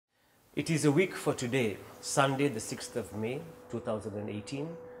It is a week for today, Sunday the 6th of May 2018,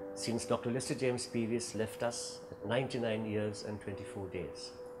 since Dr. Lester James Peries left us at 99 years and 24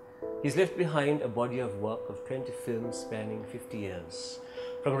 days. He's left behind a body of work of 20 films spanning 50 years,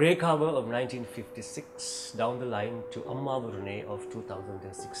 from Rekava of 1956 down the line to Amma Varune of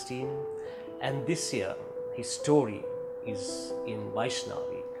 2016, and this year his story is in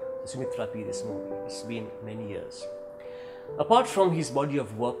Vaishnavi, the Sumitra Peries movie. It's been many years. Apart from his body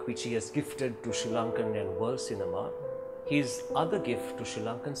of work which he has gifted to Sri Lankan and world cinema, his other gift to Sri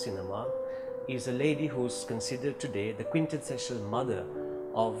Lankan cinema is a lady who is considered today the quintessential mother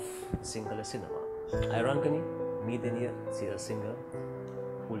of Sinhala cinema, Iranganie Serasinghe,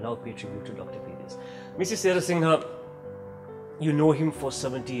 who will now pay tribute to Dr. Peries. Mrs. Serasinghe, you know him for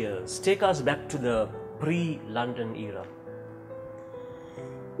 70 years. Take us back to the pre-London era.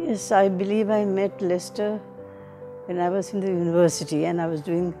 Yes, I believe I met Lester when I was in the university and I was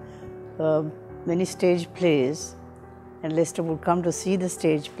doing many stage plays, and Lester would come to see the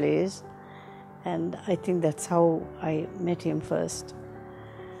stage plays, and I think that's how I met him first.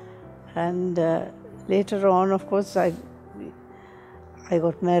 And later on, of course, I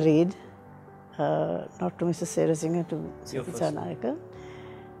got married, not to Mrs. Serasinghe, to Sita Nayaka,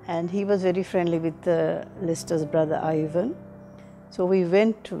 and he was very friendly with Lester's brother Ivan. So we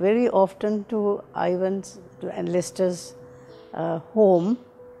went very often to Ivan's and Lester's home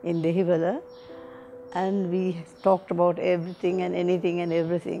in Dehiwala, and we talked about everything and anything and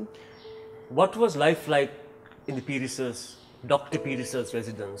everything. What was life like in the Peries', Dr. Peries'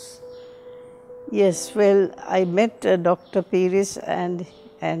 residence? Yes, well, I met Dr. Peries and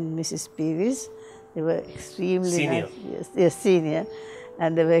Mrs. Peries. They were extremely senior. Nice. Yes, senior,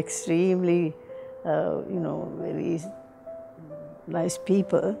 and they were extremely, very nice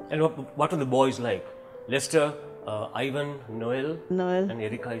people. And what were the boys like? Lester, Ivan, Noel, and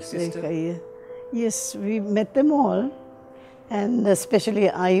Erika, his sister? Erika, yeah. Yes, we met them all, and especially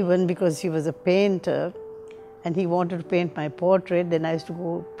Ivan, because he was a painter and he wanted to paint my portrait. Then I used to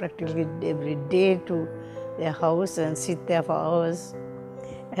go practically every day to their house and sit there for hours.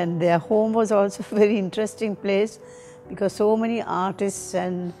 And their home was also a very interesting place because so many artists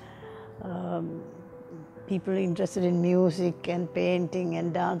and people interested in music and painting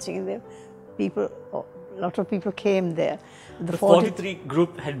and dancing, there, a lot of people came there. The 43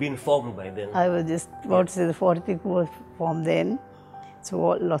 group had been formed by then. I was just about to say the 43 group was formed then. So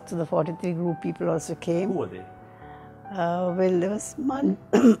lots of the 43 group people also came. Who were they? Well, there was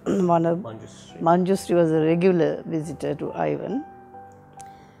Manjusri was a regular visitor to Ivan.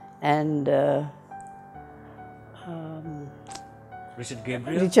 And Richard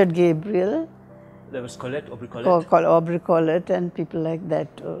Gabriel. There was Aubrey Collette. Aubrey Collette and people like that,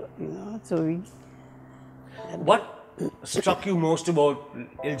 so we... What struck you most about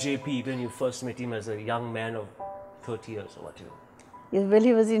LJP when you first met him as a young man of 30 years or whatever? Yes, well,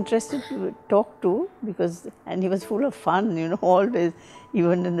 he was interested to talk to and he was full of fun, always.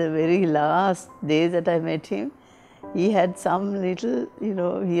 Even in the very last days that I met him, he had some little,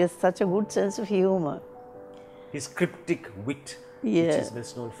 he has such a good sense of humor. His cryptic wit, yeah, which is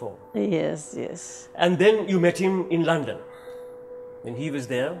best known for. Yes, yes. And then you met him in London, when he was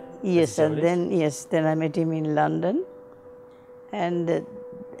there. Yes, and then I met him in London. And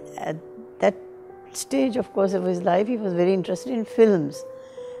at that stage, of course, of his life, he was very interested in films.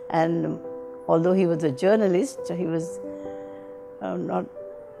 And although he was a journalist, he was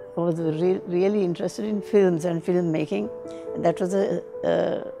really interested in films and filmmaking. And that was a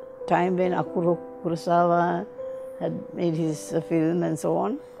time when Akira Kurosawa had made his film and so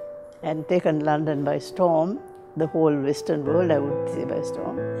on, and taken London by storm, the whole Western world, I would say, by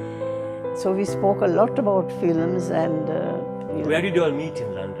storm. So we spoke a lot about films and... Where did you all meet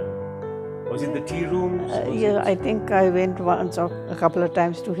in London? Was it the tea rooms? Yeah, I think I went once or a couple of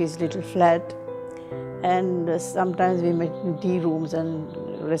times to his little flat, and sometimes we met in tea rooms and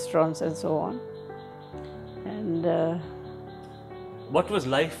restaurants and so on. And what was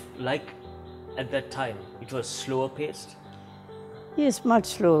life like at that time? It was slower paced? Yes, much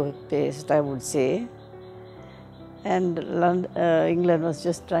slower paced, I would say. And England was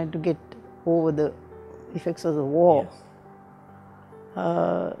just trying to get over the effects of the war.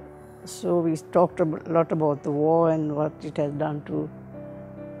 Yes. So we talked a lot about the war and what it has done to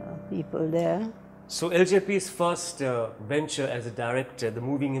people there. So LJP's first venture as a director, The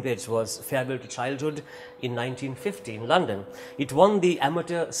Moving Image, was Farewell to Childhood in 1950 in London. It won the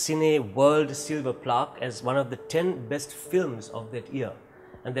Amateur Cine World Silver Plaque as one of the 10 best films of that year,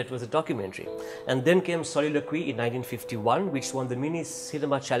 and that was a documentary. And then came Soliloquy in 1951, which won the Mini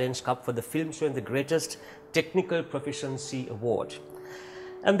Cinema Challenge Cup for the film showing the greatest technical proficiency award.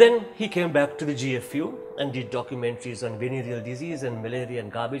 And then he came back to the GFU and did documentaries on venereal disease and malaria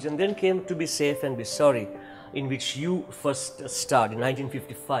and garbage, and then came to Be Safe and Be Sorry, in which you first starred in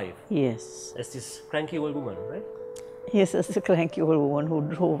 1955. Yes. As this cranky old woman, right? Yes, as a cranky old woman who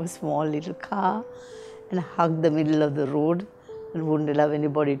drove a small little car and hugged the middle of the road and wouldn't allow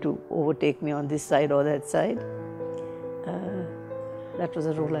anybody to overtake me on this side or that side. That was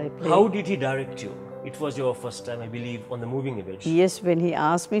a role I played. How did he direct you? It was your first time, I believe, on the moving image. Yes, when he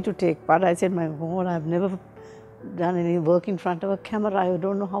asked me to take part, I said, my God, I've never done any work in front of a camera. I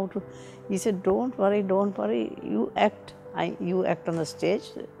don't know how to. He said, don't worry, you act. You act on the stage.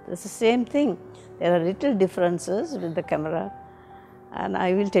 It's the same thing. There are little differences with the camera, and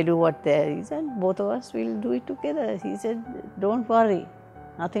I will tell you what there is, and both of us will do it together. He said, don't worry,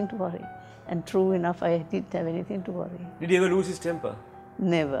 nothing to worry. And true enough, I didn't have anything to worry. Did he ever lose his temper?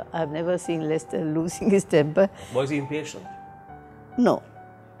 Never. I've never seen Lester losing his temper. Was he impatient? No.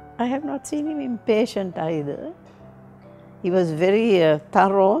 I have not seen him impatient either. He was very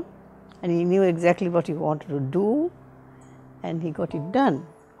thorough, and he knew exactly what he wanted to do, and he got it done.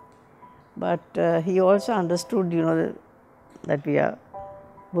 But he also understood, you know, that we are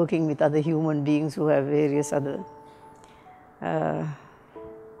working with other human beings who have various other.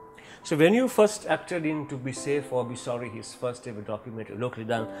 So when you first acted in To Be Safe or Be Sorry, his first ever documentary locally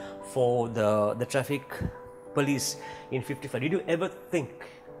done for the traffic police in 55, did you ever think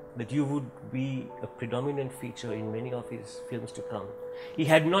that you would be a predominant feature in many of his films to come? He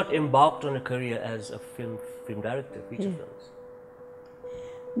had not embarked on a career as a film director, feature films.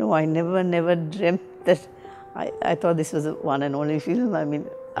 No, I never dreamt that. I thought this was the one and only film. I mean,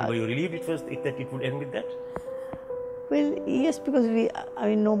 were you relieved that it would end with that? Well, yes, because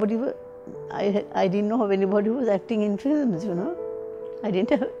nobody was, I didn't know of anybody who was acting in films, you know. I didn't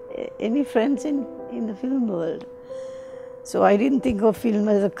have any friends in the film world. So I didn't think of film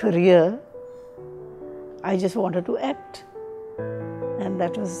as a career. I just wanted to act. And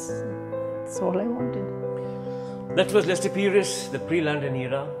that's all I wanted. That was Lester Peries, the pre-London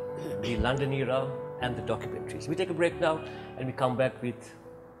era, the London era, and the documentaries. We take a break now and we come back with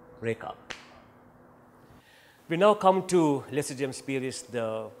Rekha. We now come to Lester James Peries,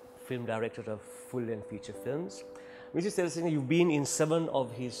 the film director of full-length feature films. Mr. Serasinghe, you've been in 7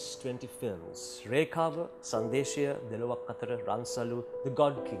 of his 20 films: Rekha, Sandeshya, Delawak Katara, Ransalu, The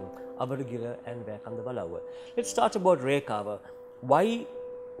God King, Avaragila, and Vakanda Valawa. Let's start about Rekha. Why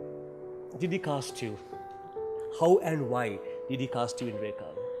did he cast you? How and why did he cast you in Rekha?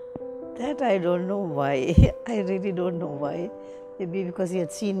 That I don't know why. I really don't know why. Maybe because he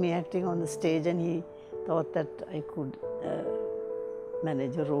had seen me acting on the stage and he thought that I could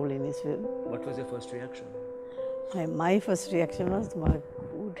manage a role in his film. What was your first reaction? My first reaction was, my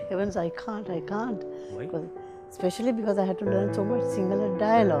good heavens, I can't. Why? Especially because I had to learn so much Sinhala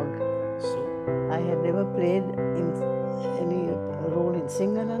dialogue. So? I had never played in any role in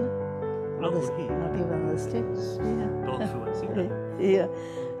Sinhala. Not even on the stage. Yeah. Talk through Sinhala. Yeah.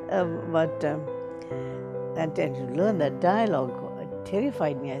 And to learn that dialogue, it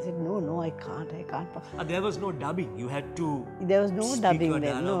terrified me. I said, no, I can't. There was no dubbing. You had to. There was no dubbing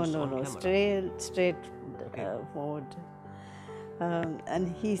there. No. Straight forward.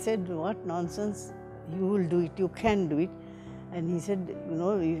 And he said, what nonsense, you will do it, you can do it. And he said, you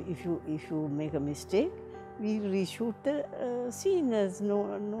know, if you make a mistake, we reshoot the scene. There's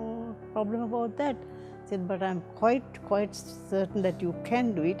no problem about that. He said, but I'm quite certain that you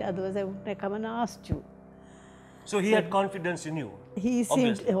can do it, otherwise I wouldn't have come and asked you. So he had confidence in you? He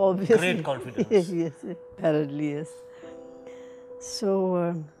seemed, obviously. Great confidence. Yes, apparently, yes.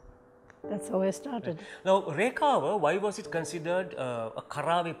 So that's how I started. Now, Rekha, why was it considered a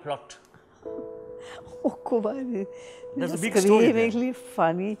Karave plot? Oh, Kumari, that's a big story. It's really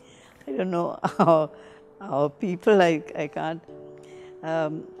funny. I don't know how people, I can't.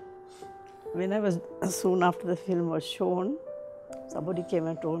 When I was, soon after the film was shown, somebody came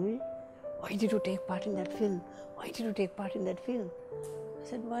and told me, why did you take part in that film? Why did you take part in that film? I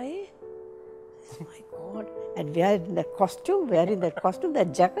said, why? I said, my God. And wearing that costume,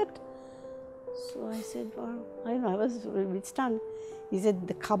 that jacket. So I said, well, I don't know, I was a bit stunned. He said,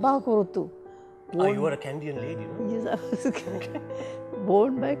 the Kaba Kurutu. You were a Candian lady, no? Yes, I was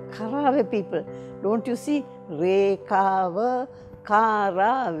born by Karave people. Don't you see? Rekha,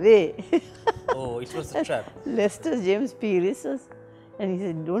 Karave. Oh, it was a trap. Lester James Peries was, and he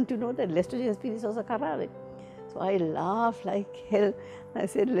said, don't you know that Lester James Peries was a Karave? So I laughed like hell. I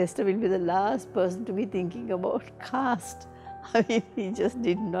said, Lester will be the last person to be thinking about caste. I mean, he just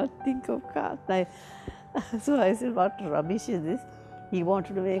did not think of caste. So I said, what rubbish is this? He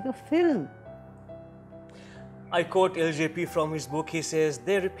wanted to make a film. I quote LJP from his book. He says,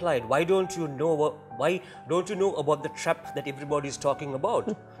 they replied, why don't you know about the trap that everybody is talking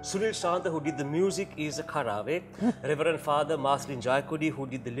about? Sunil Shanta, who did the music, is a Karave. Reverend Father Marcelin Jaikudi, who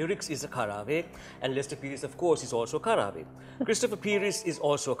did the lyrics, is a Karave. And Lester Peries, of course, is also Karave. Christopher Peries is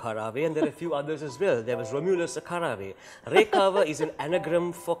also Karave, and there are a few others as well. There was Romulus, a Karave. Rekava is an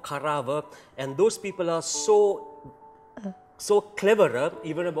anagram for Karava, and those people are so cleverer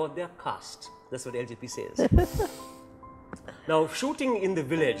even about their caste. That's what LJP says. Now, shooting in the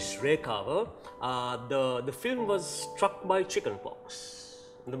village, Rekava, the film was struck by chickenpox,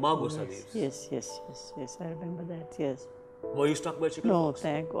 the Margos leaves. Yes, I remember that, yes. Were you struck by chickenpox? No,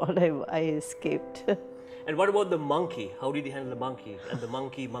 thank God, I escaped. And what about the monkey? How did he handle the monkey and the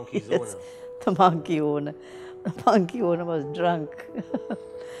monkey's owner? The monkey owner. The monkey owner was drunk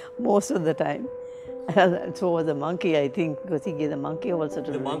most of the time. And so was the monkey, I think, because he gave the monkey also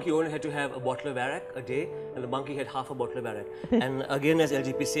to the monkey owner had to have a bottle of arak a day, and the monkey had half a bottle of arak. And again, as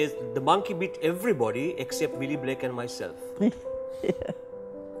LGP says, the monkey beat everybody except Willie Blake and myself. Yeah.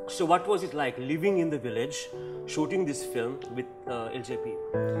 So what was it like living in the village, shooting this film with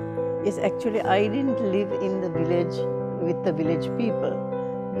LJP? Yes, actually, I didn't live in the village with the village people.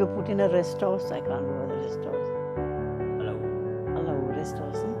 We were put in a rest house. I can't remember the rest house. Hello, rest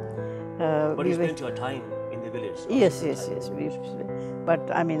house. But you spent your time in the village? Yes. But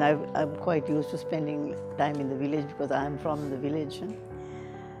I mean, I'm quite used to spending time in the village because I'm from the village.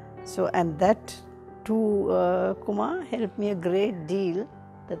 So, and that too, Kumar, helped me a great deal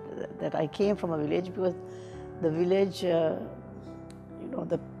that I came from a village, because the village,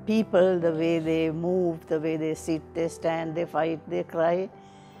 the people, the way they move, the way they sit, they stand, they fight, they cry,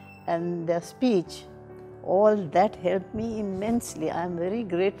 and their speech, all that helped me immensely. I am very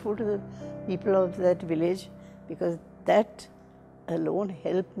grateful to the people of that village, because that alone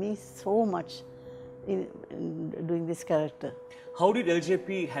helped me so much in doing this character. How did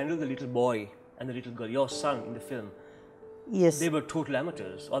LJP handle the little boy and the little girl, your son, in the film? Yes. They were total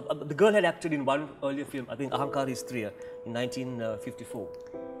amateurs. The girl had acted in one earlier film, I think Iranganie Serasinghe, in 1954.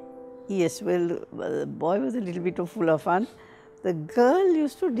 Yes, well, the boy was a little bit full of fun. The girl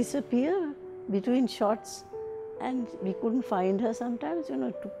used to disappear between shots, and we couldn't find her sometimes.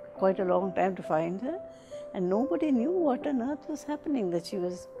 It took quite a long time to find her, and nobody knew what on earth was happening, that she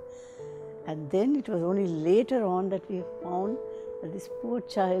was. And then it was only later on that we found that this poor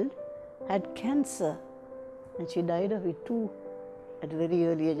child had cancer, and she died of it too at a very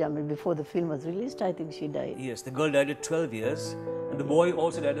early age. I mean, before the film was released, I think she died. Yes, the girl died at 12 years, and the boy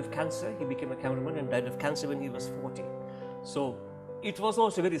also died of cancer. He became a cameraman and died of cancer when he was 40. So it was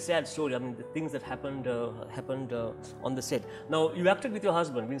also a very sad story. I mean, the things that happened on the set. Now, you acted with your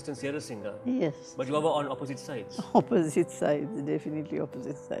husband, Winston Serasinghe. Yes. But you were on opposite sides. Opposite sides, definitely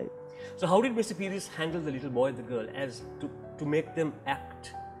opposite sides. So how did Mr. Peries handle the little boy and the girl as to make them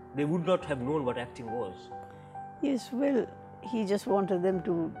act? They would not have known what acting was. Yes, well, he just wanted them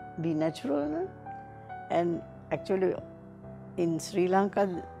to be natural. And actually, in Sri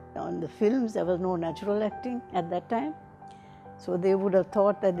Lanka, on the films, there was no natural acting at that time. So they would have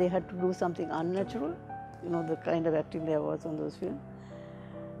thought that they had to do something unnatural, the kind of acting there was on those films.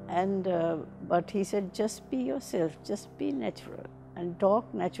 And but he said, just be yourself, just be natural, and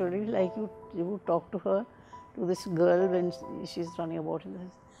talk naturally like you would talk to her, to this girl when she's running about in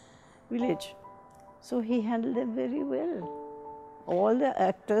the village. So he handled them very well. All the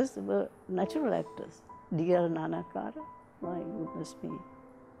actors were natural actors. Dear Nanakara, my goodness me.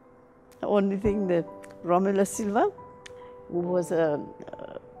 The only thing that Romulus Silva, who was a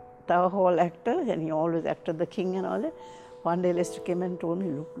Tower Hall actor, and he always acted the king and all that. One day Lester came and told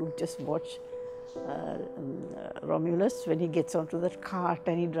me, look, just watch Romulus when he gets onto that cart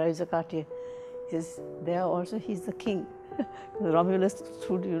and he drives a cart here. He says, there also he's the king. Romulus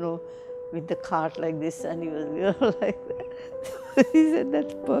stood, with the cart like this, and he was like that. He said,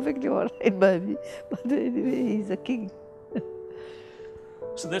 that's perfectly all right by me, but anyway, he's a king.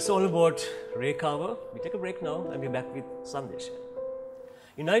 So that's all about Rekava. We take a break now and we're back with Sandeshya.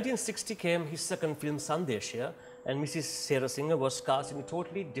 In 1960 came his second film, Sandeshya, and Mrs. Serasinghe was cast in a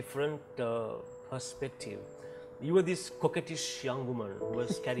totally different perspective. You were this coquettish young woman who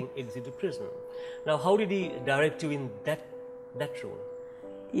was carrying eggs into prison. Now, how did he direct you in that role?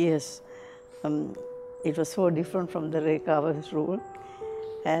 Yes, it was so different from the Rekava's role,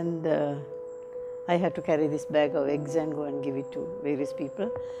 and I had to carry this bag of eggs and go and give it to various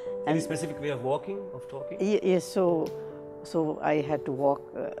people. Any specific way of walking, of talking? Yes, so I had to walk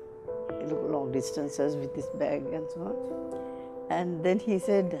long distances with this bag and so on. And then he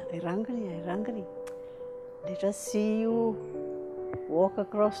said, Iranganie, let us see you walk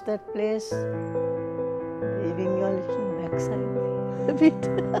across that place. waving your little backside a bit.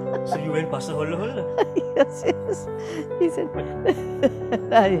 So you went pasta holla holla? Yes, yes. He said,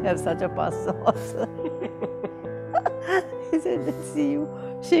 I have such a pasta also. He said, let's see you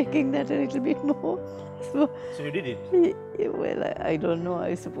shaking that a little bit more. So you did it? Well, I don't know,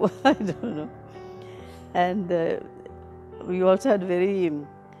 I suppose. I don't know. And we also had a very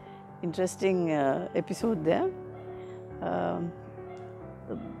interesting episode there.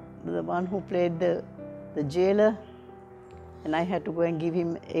 The one who played the jailer, and I had to go and give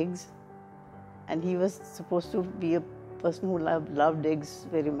him eggs. And he was supposed to be a person who loved eggs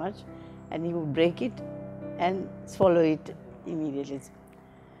very much, and he would break it and swallow it immediately.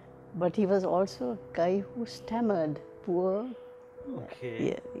 But he was also a guy who stammered, poor. Okay.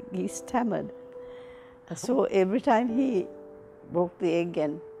 Yeah, he stammered. So every time he broke the egg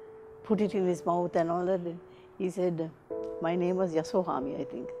and put it in his mouth and all that, he said, my name was Yasohami, I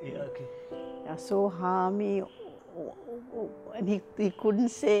think. Yeah, okay. Yasohami, and he couldn't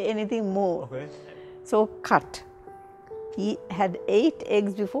say anything more. Okay. So cut. He had 8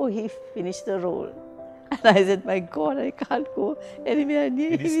 eggs before he finished the roll. And I said, my God, I can't go anywhere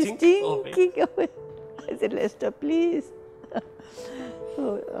near him. He's stinking away. I said, Lester, please.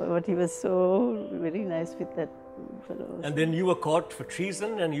 But he was so very nice with that fellow. And then you were caught for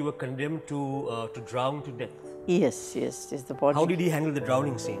treason and you were condemned to drown to death. Yes. The body. How did he handle the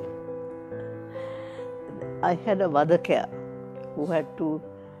drowning scene? I had a vadakya who had to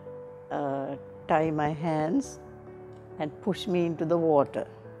tie my hands and push me into the water.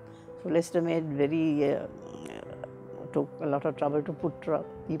 So Lester took a lot of trouble to put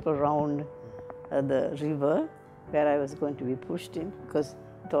people around the river where I was going to be pushed in, because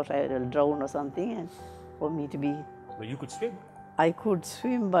he thought I would drown or something, and for me to be... But you could swim? I could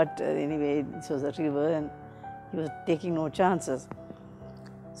swim, but anyway, this was a river and he was taking no chances.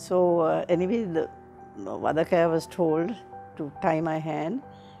 So anyway, the vadakaya was told to tie my hand,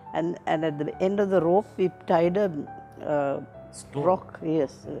 and at the end of the rope we tied a rock,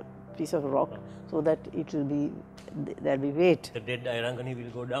 yes, a piece of rock, so that there'll be weight. The dead Iranganie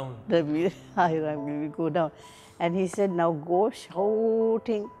will go down. The Iranganie will go down. And he said, now go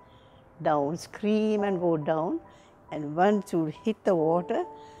shouting down, scream and go down, and once you hit the water,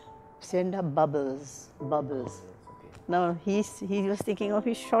 send up bubbles. Okay. Now he was thinking of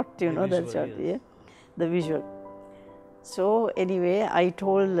his shot, you know, that shot, yeah, the visual. So anyway, I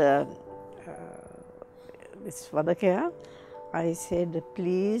told this vadakaya, I said,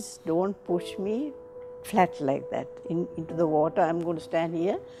 please don't push me flat like that into the water. I'm going to stand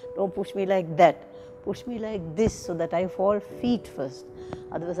here. Don't push me like that. Push me like this so that I fall feet first.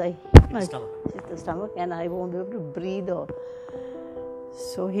 Otherwise I hit my stomach and I won't be able to breathe.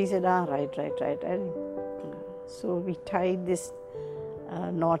 So he said, right. And so we tied this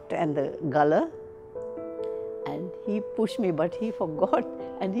knot and the gullet, and he pushed me, but he forgot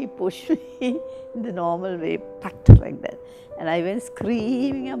and he pushed me in the normal way, pat like that. And I went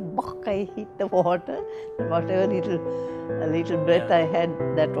screaming and I hit the water, and whatever little breath I had,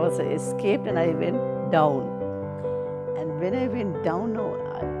 that was escaped, and I went down. And when I went down,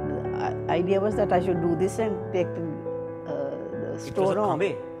 the idea was that I should do this and take the stone off.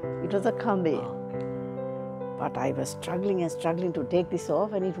 It was a kambe. But I was struggling to take this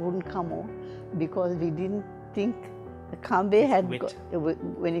off, and it wouldn't come off because we didn't think the kambe had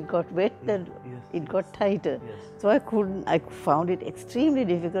when it got wet, it got tighter. Yes. So I found it extremely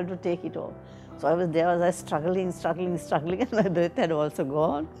difficult to take it off. So I was struggling, and my breath had also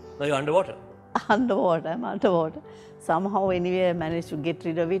gone. Now you're underwater? I'm underwater. Somehow anyway I managed to get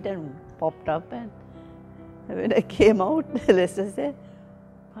rid of it and popped up, and when I came out, Lester said,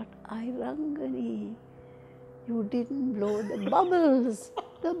 but Iranganie, you didn't blow the bubbles.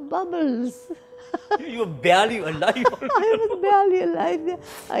 The bubbles. You were barely alive. I was barely alive there.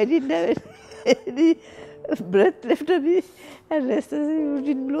 I didn't have any breath left of me. And Lester said, you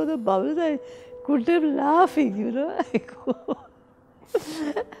didn't blow the bubbles. I couldn't have laughing, you know.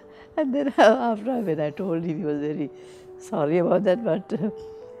 And then after when I told him, he was very sorry about that, but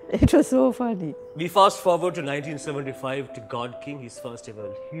it was so funny. We fast forward to 1975 to God King, his first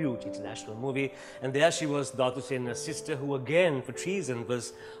ever huge international movie, and there she was, Datu Sena's sister, who again for treason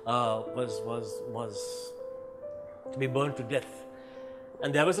was to be burned to death.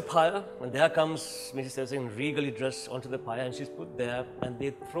 And there was a pyre, and there comes Mrs. Serasinghe regally dressed onto the pyre, and she's put there, and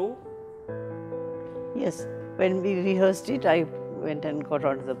they throw. Yes, when we rehearsed it, I went and got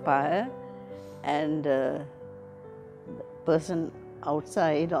onto the pyre, and the person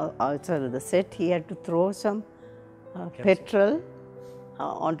outside of the set, he had to throw some petrol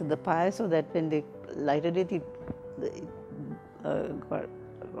onto the pyre so that when they lighted it, it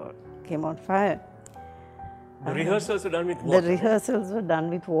came on fire. The rehearsals were done with water. The rehearsals were done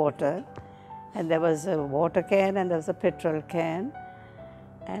with water, and there was a water can and there was a petrol can,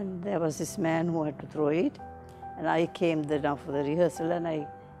 and there was this man who had to throw it, and I came there now for the rehearsal, and I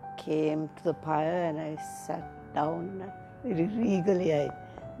came to the pyre and I sat down very regally. I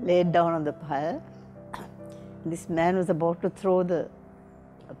laid down on the pyre. This man was about to throw the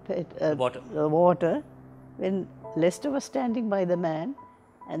water when Lester was standing by the man,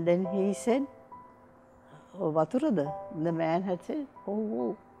 and then he said, "Oh, Vaturada." The man had said,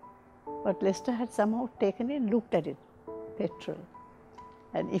 "Oh." But Lester had somehow taken it and looked at it, petrol.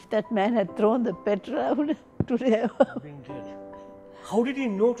 And if that man had thrown the petrol, I would today have been dead. How did he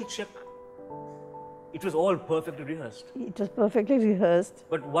know to check? It was all perfectly rehearsed. It was perfectly rehearsed.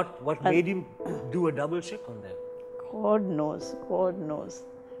 But what made him do a double check on that? God knows, God knows.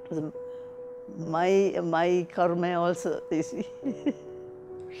 It was my karma also, you see.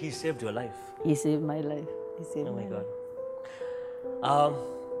 He saved your life. He saved my life. He saved oh my God. Life.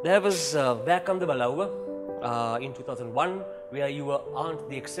 There was Vakam the Balauga in 2001, where you were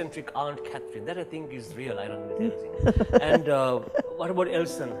the eccentric Aunt Catherine. That I think is real, Iranganie Serasinghe. And what about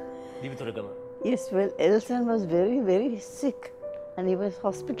Elson? Yes, well, Elson was very, very sick, and he was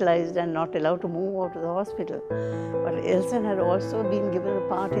hospitalized and not allowed to move out of the hospital. But Elson had also been given a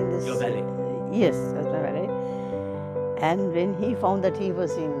part in this. Your ballet? Yes, that's my ballet. And when he found that he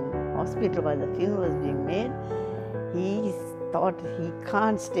was in hospital while the film was being made, he thought he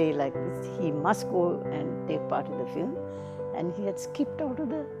can't stay like this. He must go and take part in the film. And he had skipped out of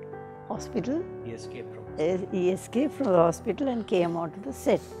the hospital. He escaped from He escaped from the hospital and came out to the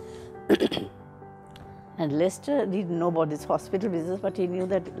set. And Lester didn't know about this hospital business, but he knew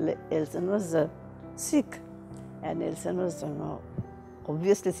that Elson was sick. And Elson was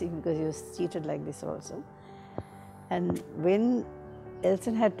obviously sick because he was treated like this also. And when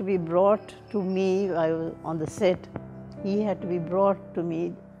Elson had to be brought to me, I was on the set, he had to be brought to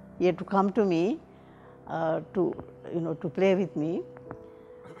me, he had to come to me to play with me.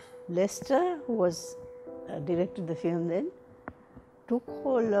 Lester, who was directed the film then, took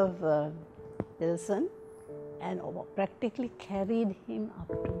hold of Elson and practically carried him up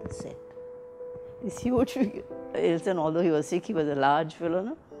to the set. This huge figure. Elson, although he was sick, he was a large fellow,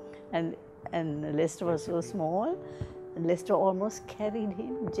 no? And Lester was so small, and Lester almost carried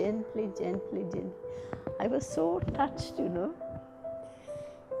him gently, gently, gently. I was so touched,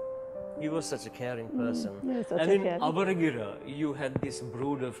 He was such a caring person. And in Avaragira, you had this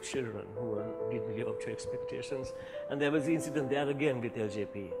brood of children who didn't live up to expectations. And there was the incident there again with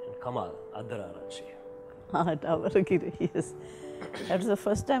LJP and Kamal, Adararachi. At Avaragira, yes. That was the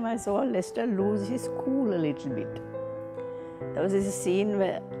first time I saw Lester lose his cool a little bit. There was this scene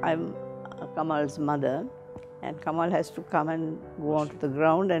where I'm Kamal's mother, and Kamal has to come and go onto the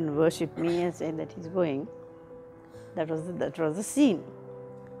ground and worship me and say that he's going. That was the scene.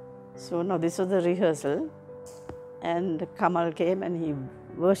 So now this was the rehearsal, and Kamal came and he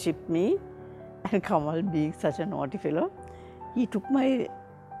worshipped me, and Kamal, being such a naughty fellow, he took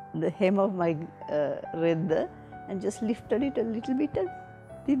the hem of my redda and just lifted it a little bit and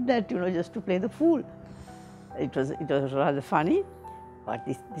did that, just to play the fool. It was rather funny, but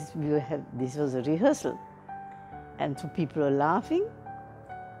this was a rehearsal, and so people were laughing.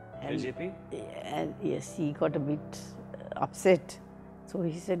 LJP? And yes, he got a bit upset. So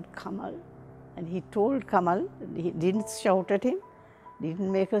he said, "Kamal," and he told Kamal, he didn't shout at him,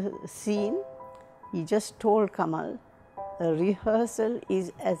 didn't make a scene, he just told Kamal, a rehearsal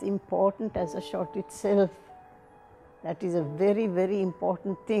is as important as a shot itself. That is a very, very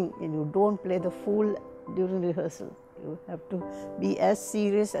important thing, and you don't play the fool during rehearsal. You have to be as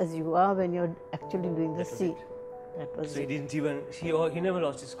serious as you are when you're actually doing the scene. That was so it. He didn't even, he never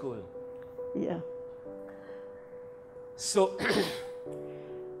lost his cool. Yeah. So,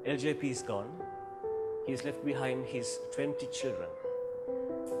 LJP is gone. He's left behind his 20 children.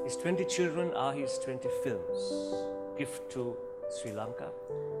 His 20 children are his 20 films. Gift to Sri Lanka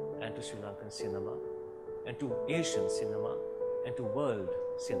and to Sri Lankan cinema and to Asian cinema and to world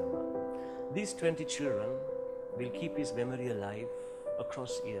cinema. These 20 children will keep his memory alive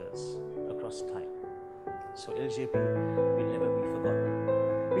across years, across time. So LJP will never be forgotten.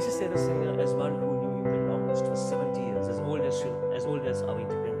 Mrs. Serasinghe, as one who knew him the longest, was 70 years, as old as our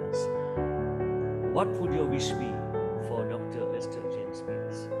independence. What would your wish be for Dr. Lester James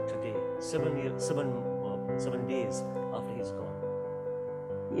Peries today, 7 days after he's gone?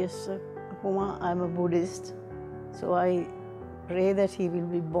 Yes, sir. Puma, I'm a Buddhist, so I pray that he will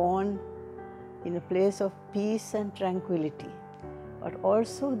be born in a place of peace and tranquility, but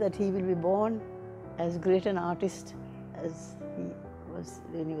also that he will be born as great an artist as he was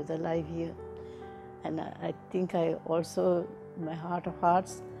when he was alive here. And I think I also, in my heart of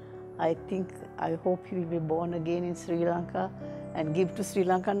hearts, I hope he will be born again in Sri Lanka and give to Sri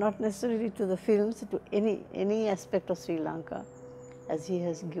Lanka, not necessarily to the films, to any aspect of Sri Lanka, as he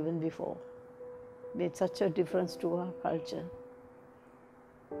has given before. Made such a difference to our culture.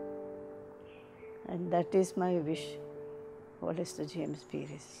 And that is my wish for Lester James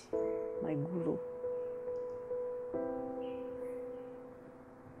Peries, my guru.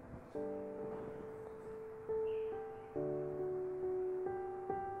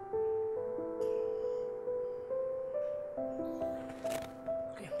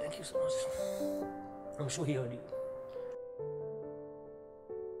 Okay, thank you so much. I'm sure he heard you.